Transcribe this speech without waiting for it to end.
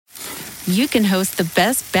you can host the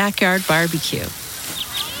best backyard barbecue.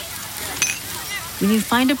 When you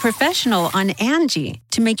find a professional on Angie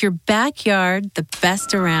to make your backyard the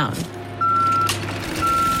best around.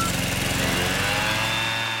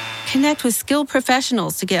 Connect with skilled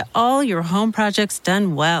professionals to get all your home projects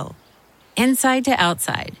done well. Inside to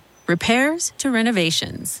outside, repairs to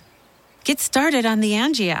renovations. Get started on the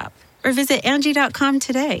Angie app or visit Angie.com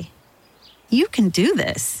today. You can do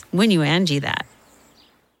this when you Angie that.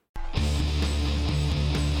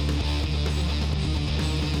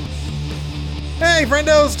 Hey,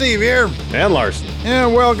 friendo, Steve here. And Larson.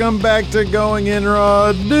 And welcome back to Going In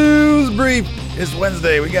Raw News Brief. It's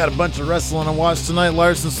Wednesday. We got a bunch of wrestling to watch tonight,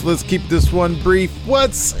 Larson, so let's keep this one brief.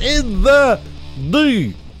 What's in the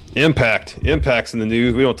D? Impact. Impact's in the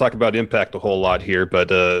news. We don't talk about Impact a whole lot here, but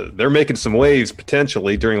they're making some waves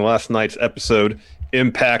potentially during last night's episode.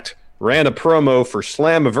 Impact ran a promo for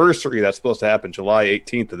Slammiversary. That's supposed to happen July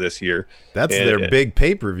 18th of this year. That's their big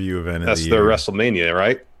pay-per-view event of the year. That's their WrestleMania,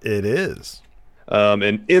 right? It is.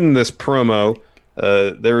 And in this promo,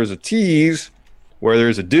 there is a tease where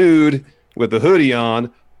there's a dude with a hoodie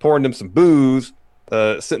on, pouring them some booze,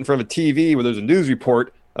 sitting in front of a TV where there's a news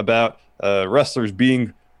report about wrestlers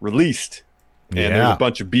being released. And there's a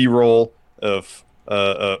bunch of B-roll of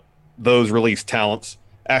those released talents.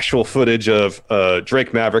 Actual footage of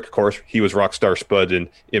Drake Maverick, of course, he was Rockstar Spud in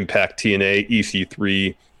Impact TNA,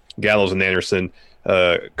 EC3, Gallows and Anderson,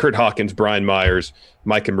 Kurt Hawkins, Brian Myers,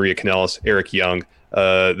 Mike and Maria Kanellis, Eric Young.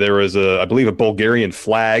 There was, I believe, a Bulgarian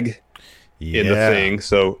flag in the thing.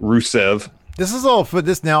 So Rusev. This is all for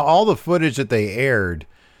this now. All the footage that they aired,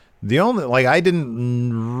 the only I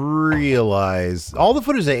didn't realize all the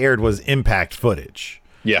footage they aired was Impact footage.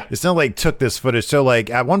 Yeah, it's not like took this footage. So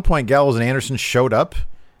at one point, Gallows and Anderson showed up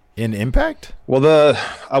in Impact. Well,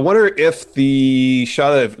 I wonder if the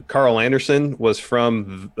shot of Carl Anderson was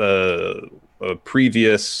from a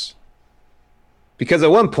previous, because at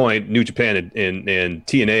one point New Japan and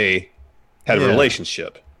TNA had a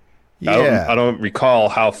relationship. Yeah. I don't recall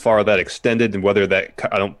how far that extended and whether that,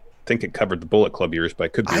 I don't think it covered the Bullet Club years, but I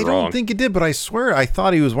could be wrong. I don't think it did, but I swear I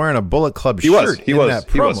thought he was wearing a Bullet Club shirt. He was. That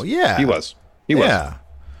promo. Yeah, he was.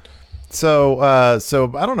 So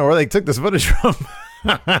I don't know where they took this footage from.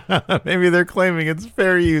 Maybe they're claiming it's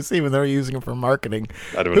fair use, even though they're using it for marketing.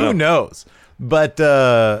 I don't know. Who knows? But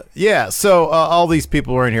so all these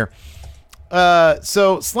people are in here.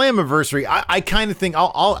 So Slammiversary, I kind of think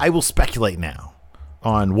I will speculate now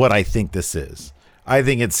on what I think this is. I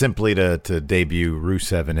think it's simply to debut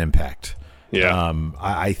Rusev and Impact. Yeah.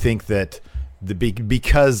 I think that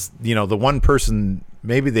because the one person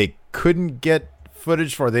maybe they couldn't get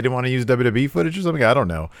footage for, they didn't want to use WWE footage or something. I don't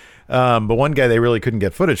know. But one guy they really couldn't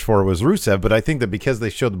get footage for was Rusev. But I think that because they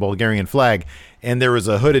showed the Bulgarian flag and there was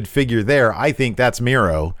a hooded figure there, I think that's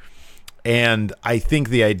Miro. And I think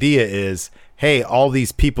the idea is, hey, all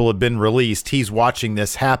these people have been released. He's watching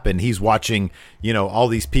this happen. He's watching, all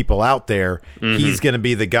these people out there. Mm-hmm. He's going to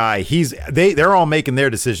be the guy. They're all making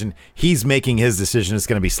their decision. He's making his decision. It's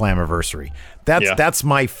going to be Slammiversary. That's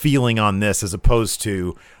my feeling on this, as opposed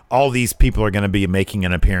to all these people are going to be making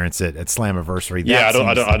an appearance at Slammiversary. I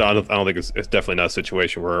don't think it's definitely not a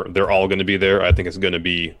situation where they're all going to be there. I think it's going to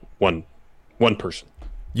be one person.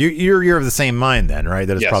 You're of the same mind then, right?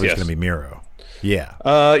 That it's probably going to be Miro. Yeah.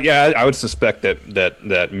 I would suspect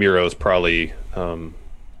that Miro is probably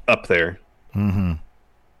up there. Mm-hmm.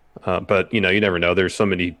 But you never know. There's so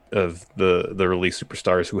many of the released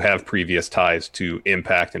superstars who have previous ties to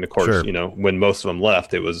Impact, and of course, sure. When most of them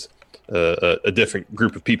left, it was a different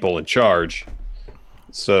group of people in charge.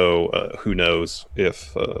 So who knows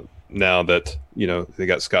if now that they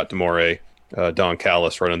got Scott D'Amore, Don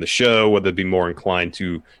Callis running the show, whether they'd be more inclined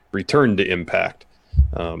to return to Impact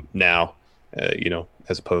now.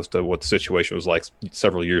 As opposed to what the situation was like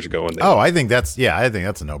several years ago. I think that's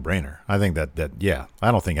a no-brainer. I think that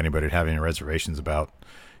I don't think anybody would have any reservations about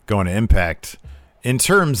going to Impact in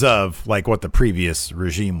terms of what the previous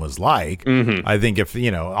regime was like. Mm-hmm. I think if,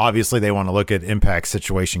 obviously they want to look at Impact's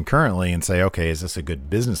situation currently and say, okay, is this a good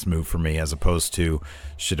business move for me, as opposed to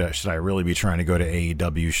should I really be trying to go to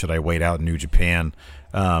AEW? Should I wait out New Japan?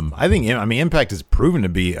 I think Impact has proven to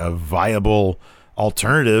be a viable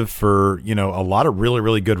alternative for a lot of really,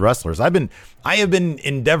 really good wrestlers. I have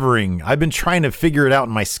been trying to figure it out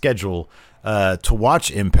in my schedule to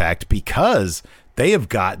watch Impact, because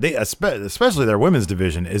especially their women's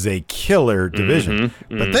division is a killer division,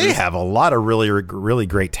 but they have a lot of really, really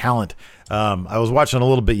great talent. I was watching a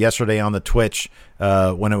little bit yesterday on the Twitch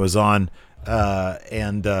when it was on,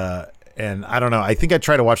 and I don't know. I think I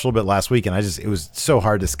tried to watch a little bit last week, and it was so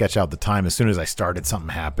hard to sketch out the time. As soon as I started, something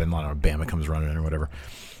happened. I don't know, Bama comes running in or whatever.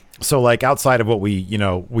 So like outside of what we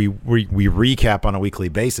recap on a weekly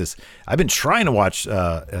basis, I've been trying to watch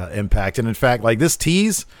Impact, and in fact, like this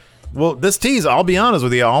tease, I'll be honest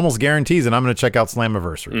with you, almost guarantees, and I'm going to check out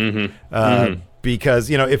Slammiversary because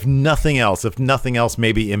if nothing else,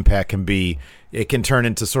 maybe Impact it can turn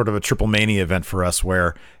into sort of a Triple Mania event for us,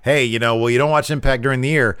 where hey, you don't watch Impact during the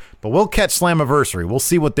year, but we'll catch Slammiversary. We'll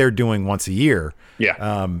see what they're doing once a year,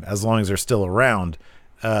 as long as they're still around.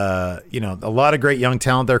 A lot of great young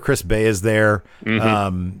talent there. Chris Bay is there.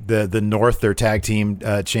 The North, their tag team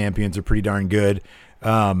champions, are pretty darn good.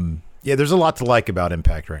 There's a lot to like about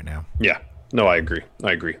Impact right now. Yeah, no, I agree.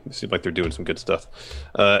 It seems like they're doing some good stuff.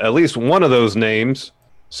 At least one of those names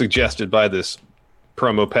suggested by this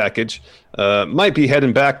promo package might be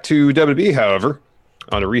heading back to WWE. However,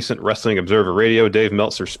 on a recent Wrestling Observer Radio, Dave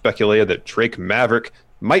Meltzer speculated that Drake Maverick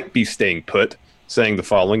might be staying put, saying the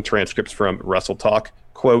following, transcripts from Wrestle Talk.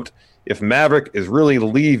 Quote, if Maverick is really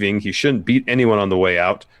leaving, he shouldn't beat anyone on the way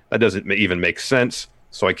out. That doesn't even make sense.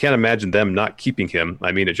 So I can't imagine them not keeping him.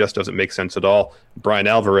 I mean, it just doesn't make sense at all. Brian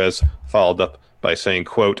Alvarez followed up by saying,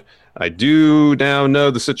 quote, I do now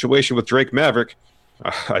know the situation with Drake Maverick.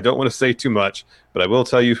 I don't want to say too much, but I will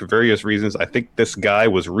tell you for various reasons, I think this guy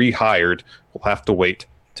was rehired. We'll have to wait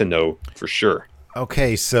to know for sure.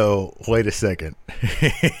 Okay, so wait a second.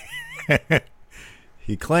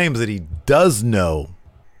 He claims that he does know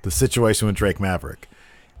the situation with Drake Maverick.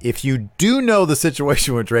 If you do know the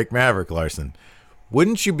situation with Drake Maverick, Larson,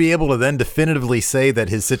 wouldn't you be able to then definitively say that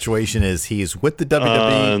his situation is he's with the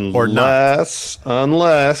WWE or not?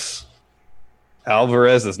 Unless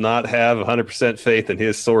Alvarez does not have 100% faith in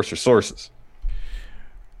his source or sources.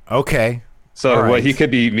 Okay. So what he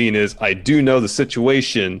could mean is, I do know the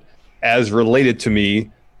situation as related to me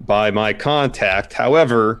by my contact.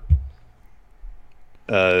 However,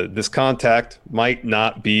 this contact might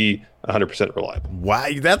not be 100% reliable. Wow,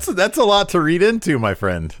 that's a lot to read into, my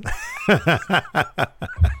friend.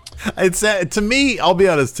 To me, I'll be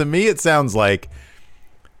honest, to me it sounds like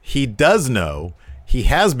he does know, he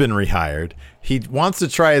has been rehired, he wants to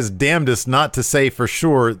try his damnedest not to say for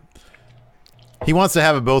sure. He wants to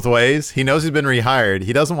have it both ways. He knows he's been rehired.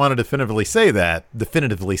 He doesn't want to definitively say that,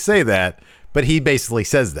 but he basically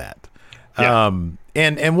says that. Yeah.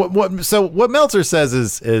 And what Meltzer says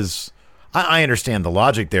is I understand the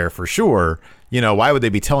logic there for sure. Why would they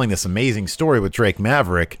be telling this amazing story with Drake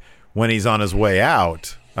Maverick when he's on his way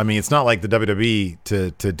out? I mean, it's not like the WWE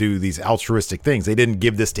to do these altruistic things. They didn't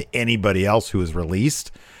give this to anybody else who was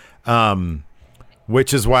released,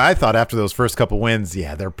 which is why I thought after those first couple wins,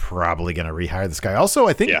 they're probably going to rehire this guy. Also,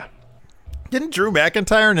 I think didn't Drew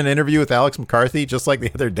McIntyre in an interview with Alex McCarthy just like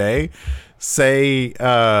the other day say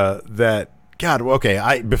that God?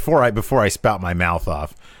 Okay, before I spout my mouth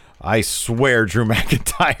off, I swear Drew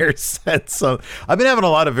McIntyre said so. I've been having a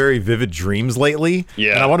lot of very vivid dreams lately.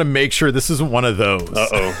 Yeah. And I want to make sure this isn't one of those.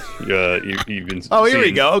 You've been here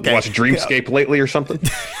we go. Okay. Watched Dreamscape lately or something?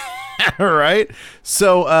 All right.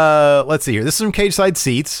 So let's see here. This is from Cage Side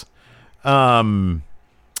Seats.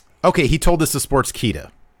 Okay, he told this to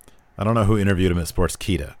Sportskeeda. I don't know who interviewed him at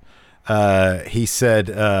Sportskeeda. He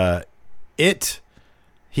said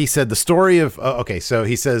he said the story of so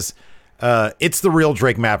he says it's the real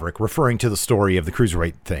Drake Maverick, referring to the story of the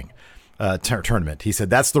Cruiserweight thing tournament. He said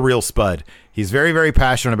that's the real Spud. He's very, very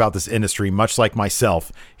passionate about this industry, much like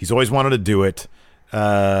myself. He's always wanted to do it.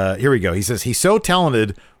 Here we go. He says he's so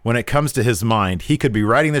talented when it comes to his mind. He could be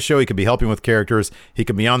writing the show. He could be helping with characters. He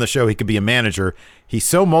could be on the show. He could be a manager. He's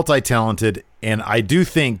so multi-talented. And I do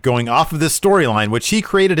think going off of this storyline, which he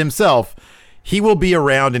created himself, he will be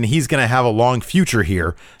around and he's going to have a long future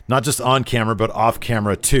here, not just on camera, but off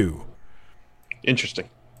camera too. Interesting.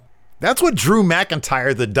 That's what Drew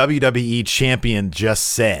McIntyre, the WWE champion, just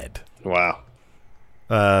said. Wow.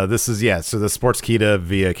 This is, so the Sportskeeda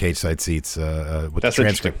via Cage Side Seats with the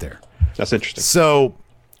transcript there. That's interesting. So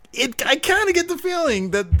I kind of get the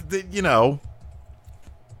feeling that,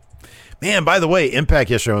 man, by the way, Impact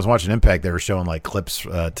yesterday, I was watching Impact, they were showing like clips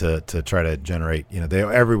to try to generate,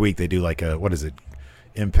 every week they do like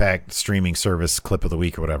Impact streaming service clip of the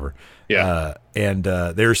week or whatever. Yeah. And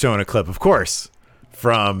they were showing a clip, of course,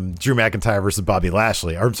 from Drew McIntyre versus Bobby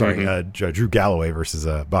Lashley. Or, I'm sorry, Drew Galloway versus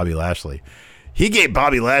Bobby Lashley. He gave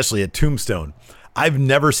Bobby Lashley a tombstone. I've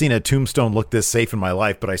never seen a tombstone look this safe in my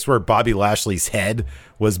life, but I swear Bobby Lashley's head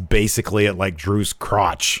was basically at like Drew's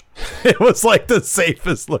crotch. It was like the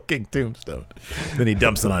safest looking tombstone. Then he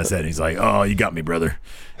dumps it on his head and he's like, oh, you got me, brother.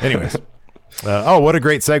 Anyways. What a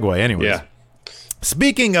great segue. Anyways. Yeah.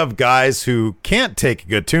 Speaking of guys who can't take a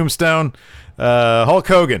good tombstone, Hulk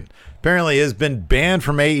Hogan apparently has been banned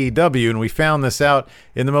from AEW, and we found this out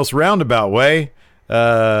in the most roundabout way.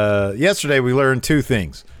 Yesterday we learned two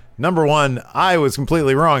things. Number one, I was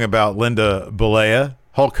completely wrong about Linda Bollea,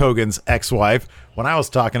 Hulk Hogan's ex-wife, when I was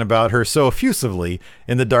talking about her so effusively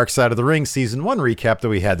in the Dark Side of the Ring Season 1 recap that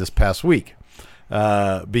we had this past week.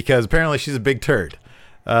 Because apparently she's a big turd.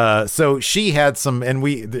 So she had some, and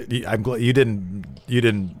I'm glad you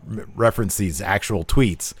didn't reference these actual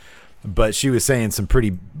tweets, but she was saying some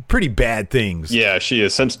pretty bad things. Yeah, she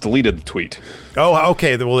has since deleted the tweet. Oh,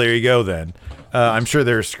 okay. Well, there you go then. I'm sure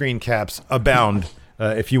there are screen caps abound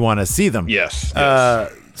if you want to see them. Yes.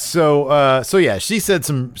 So yeah, she said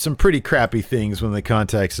some pretty crappy things in the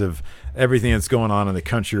context of everything that's going on in the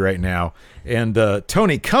country right now. And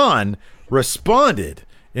Tony Khan responded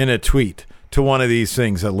in a tweet to one of these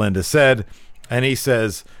things that Linda said, and he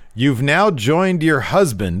says, "You've now joined your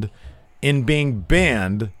husband in being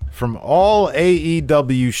banned from all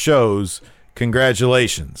AEW shows.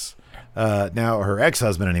 Congratulations." Now, her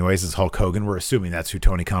ex-husband, anyways, is Hulk Hogan. We're assuming that's who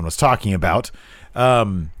Tony Khan was talking about.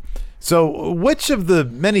 So which of the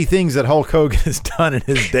many things that Hulk Hogan has done in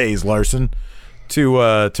his days, Larson,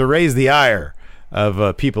 to raise the ire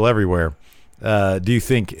of people everywhere, do you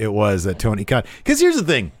think it was that Tony Khan? Because here's the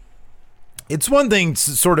thing. It's one thing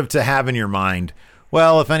sort of to have in your mind,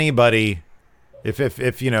 well, if anybody,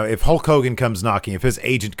 if Hulk Hogan comes knocking, if his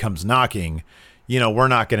agent comes knocking, we're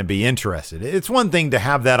not going to be interested. It's one thing to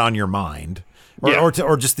have that on your mind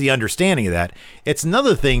or just the understanding of that. It's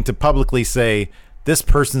another thing to publicly say this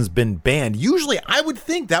person's been banned. Usually I would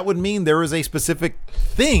think that would mean there was a specific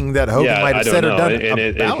thing that Hogan might have said or done.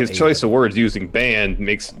 And his choice of words using banned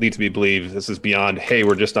leads me to believe this is beyond, hey,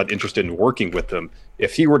 we're just not interested in working with them.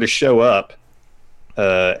 If he were to show up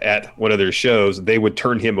at one of their shows, they would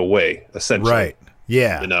turn him away, essentially. Right.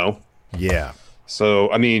 Yeah. Yeah.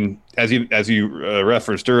 So, I mean, as you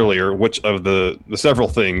referenced earlier, which of the several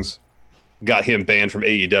things got him banned from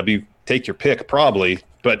AEW? Take your pick, probably.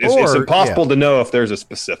 But it's impossible to know if there's a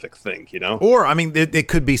specific thing, Or, I mean, it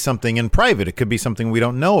could be something in private. It could be something we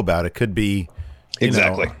don't know about. It could be,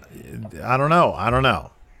 exactly. I don't know. I don't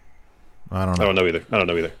know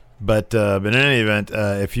either. But in any event,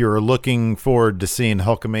 if you're looking forward to seeing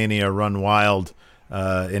Hulkamania run wild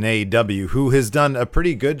in AEW, who has done a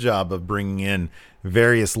pretty good job of bringing in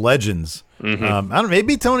various legends. Mm-hmm. I don't know,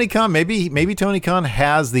 maybe Tony Khan, maybe Tony Khan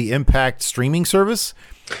has the Impact streaming service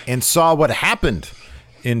and saw what happened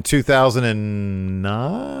in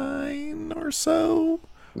 2009 or so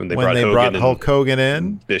when they brought Hulk Hogan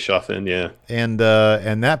in, Bischoff in, yeah, and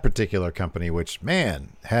that particular company, which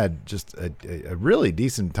had just a really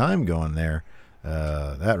decent time going there.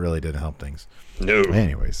 That really didn't help things. No.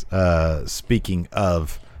 Anyways, speaking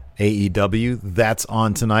of AEW, that's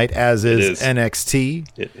on tonight, as is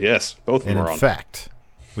NXT. Yes, both of them are on. In fact,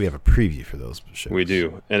 we have a preview for those shows. We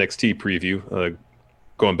do. NXT preview.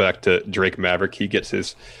 Going back to Drake Maverick, he gets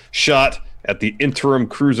his shot at the interim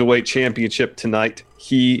Cruiserweight Championship tonight.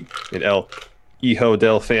 He and El Hijo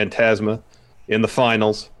del Fantasma in the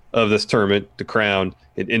finals of this tournament to crown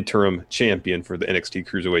an interim champion for the NXT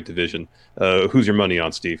Cruiserweight division. Who's your money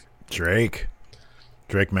on, Steve? Drake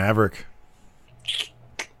Maverick.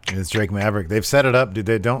 It's Drake Maverick. They've set it up, dude.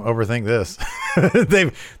 They don't overthink this.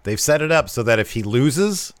 They've set it up so that if he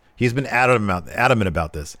loses, he's been adamant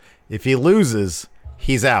about this. If he loses,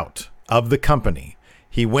 he's out of the company.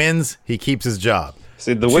 He wins, he keeps his job.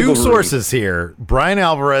 See, Two sources here, Brian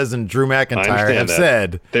Alvarez and Drew McIntyre, have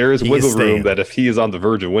said there is wiggle room that if he is on the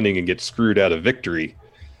verge of winning and gets screwed out of victory,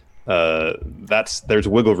 there's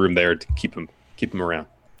wiggle room there to keep him around.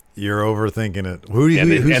 You're overthinking it. Who's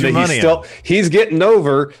your money on? He's getting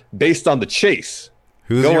over based on the chase.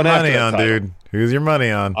 Who's your money on, dude? Who's your money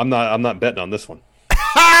on? I'm not betting on this one.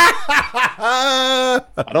 I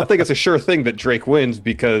don't think it's a sure thing that Drake wins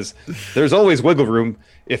because there's always wiggle room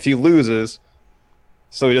if he loses,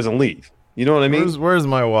 so he doesn't leave. You know what I mean? Where's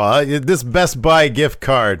my wallet? This Best Buy gift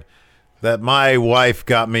card that my wife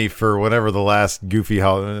got me for whatever the last goofy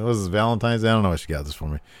holiday was. Valentine's Day? I don't know what she got this for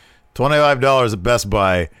me. $25 at Best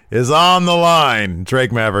Buy is on the line.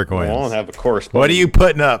 Drake Maverick wins. Well, I don't have a correspondent. What are you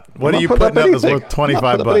putting up? What are you putting up that's worth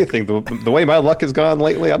 $25? Anything. The way my luck has gone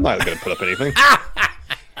lately, I'm not going to put up anything.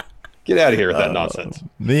 Get out of here with that nonsense.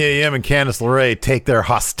 Mia Yim and Candice LeRae take their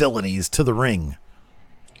hostilities to the ring.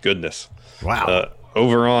 Goodness. Wow.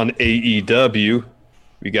 Over on AEW,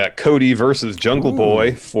 we got Cody versus Jungle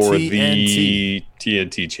Boy for the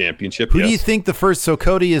TNT Championship. Who do you think the first? So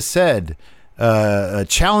Cody has said,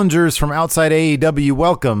 challengers from outside AEW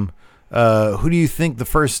welcome. Who do you think the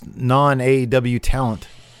first non-AEW talent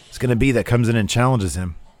is going to be that comes in and challenges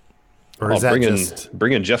him? Or is that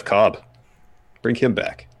bring in Jeff Cobb. Bring him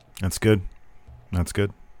back. That's good.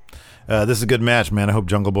 This is a good match, man. I hope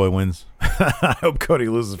Jungle Boy wins. I hope Cody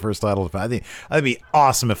loses the first title. I think it'd be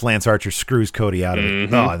awesome if Lance Archer screws Cody out of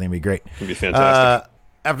it. Oh, I think it'd be great. It'd be fantastic.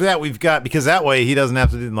 After that, we've got, because that way he doesn't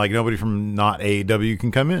have to, like, nobody from not AEW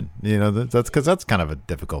can come in. You know, that's because that's kind of a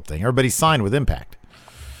difficult thing. Everybody's signed with Impact.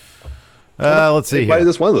 Let's see. Why here. did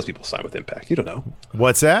just one of those people sign with Impact? You don't know.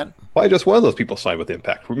 What's that? Why just one of those people sign with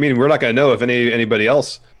Impact? I mean, we're not going to know if anybody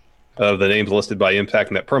else of the names listed by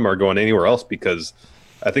Impact in that promo are going anywhere else, because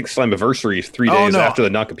I think Slammiversary is 3 days after the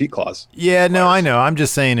non-compete clause. Yeah, no, I know. I'm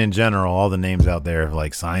just saying in general, all the names out there have,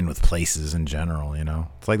 like, signed with places in general, you know?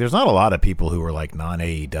 It's like there's not a lot of people who are, like,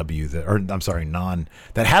 non-AEW,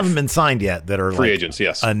 that haven't been signed yet that are, free like, agents,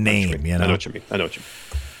 yes. a name, you know? I know what you mean.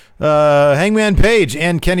 Hangman Page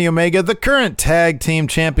and Kenny Omega, the current tag team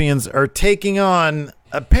champions, are taking on,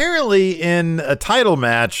 apparently in a title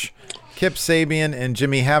match, Kip Sabian and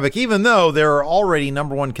Jimmy Havoc, even though there are already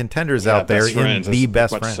number one contenders out there in the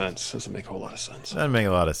best friends. Doesn't make a whole lot of sense. Doesn't make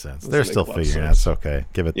a lot of sense. They're still figuring out. It's okay.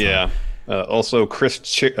 Give it time. Also, Chris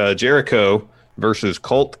Jericho versus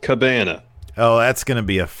Colt Cabana. Oh, that's going to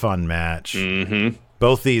be a fun match. Mm-hmm.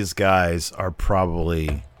 Both these guys are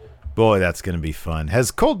probably... Boy, that's going to be fun.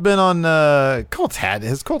 Has Colt been on...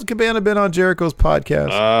 Has Colt Cabana been on Jericho's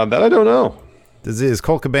podcast? That I don't know. Is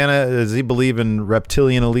Colt Cabana... Does he believe in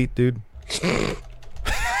reptilian elite, dude?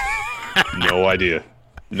 No idea.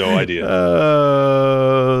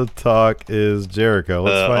 Talk is Jericho.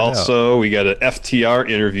 Let's find out. Also, we got an FTR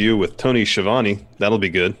interview with Tony Schiavone. That'll be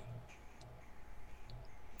good.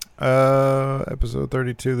 Episode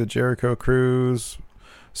 32, the Jericho Cruise.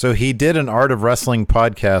 So he did an Art of Wrestling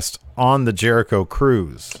podcast on the Jericho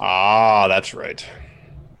Cruise. Ah, that's right.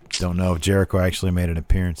 Don't know if Jericho actually made an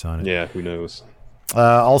appearance on it. Yeah, who knows?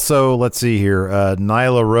 Also, let's see here.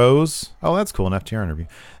 Nyla Rose. Oh, that's cool. An FTR interview.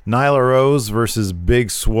 Nyla Rose versus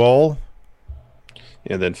Big Swole.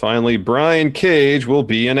 And then finally, Brian Cage will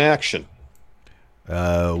be in action.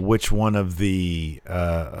 Which one of the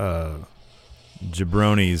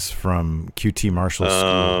jabronis from QT Marshall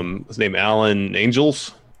School? His name Alan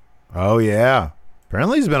Angels. Oh, yeah.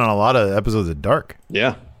 Apparently he's been on a lot of episodes of Dark.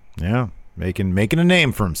 Yeah. Yeah. Making a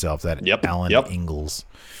name for himself, that Alan Ingalls.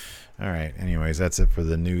 All right. Anyways, that's it for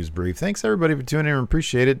the news brief. Thanks, everybody, for tuning in.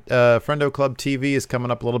 Appreciate it. Friendo Club TV is coming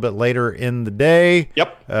up a little bit later in the day.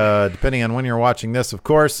 Yep. Depending on when you're watching this, of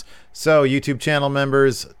course. So, YouTube channel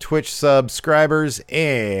members, Twitch subscribers,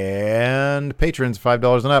 and patrons,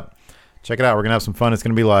 $5 and up. Check it out. We're going to have some fun. It's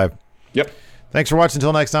going to be live. Yep. Thanks for watching.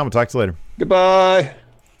 Until next time, we'll talk to you later. Goodbye.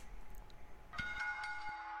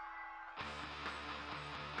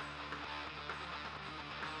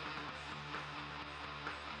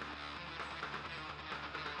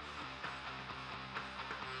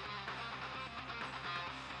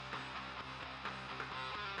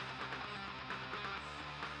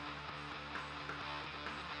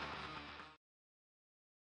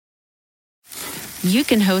 You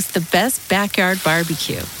can host the best backyard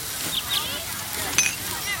barbecue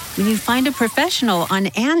when you find a professional on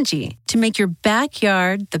Angie to make your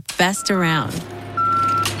backyard the best around.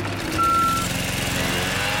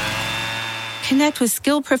 Connect with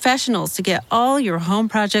skilled professionals to get all your home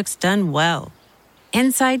projects done well.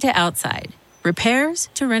 Inside to outside, repairs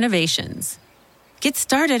to renovations. Get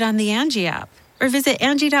started on the Angie app or visit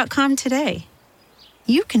Angie.com today.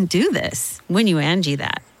 You can do this when you Angie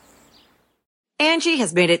that. Angie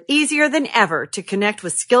has made it easier than ever to connect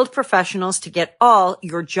with skilled professionals to get all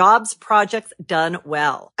your jobs projects done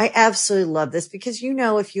well. I absolutely love this because, you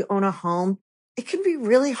know, if you own a home, it can be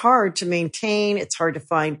really hard to maintain. It's hard to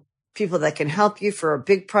find people that can help you for a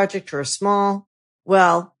big project or a small.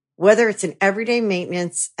 Well, whether it's in everyday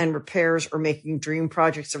maintenance and repairs or making dream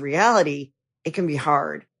projects a reality, it can be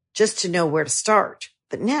hard just to know where to start.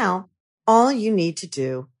 But now all you need to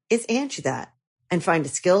do is Angie that and find a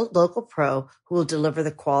skilled local pro who will deliver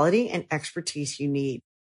the quality and expertise you need.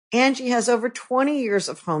 Angie has over 20 years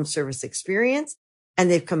of home service experience,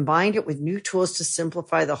 and they've combined it with new tools to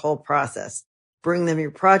simplify the whole process. Bring them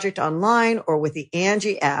your project online or with the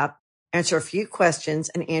Angie app, answer a few questions,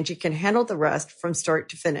 and Angie can handle the rest from start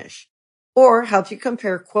to finish. Or help you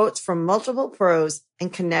compare quotes from multiple pros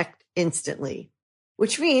and connect instantly,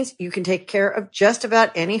 which means you can take care of just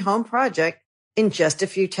about any home project in just a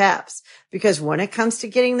few taps. Because when it comes to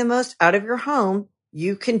getting the most out of your home,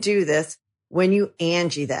 you can do this when you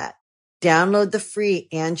Angie that. Download the free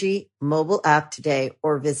Angie mobile app today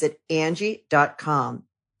or visit Angie.com.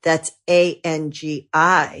 That's ANGI.com.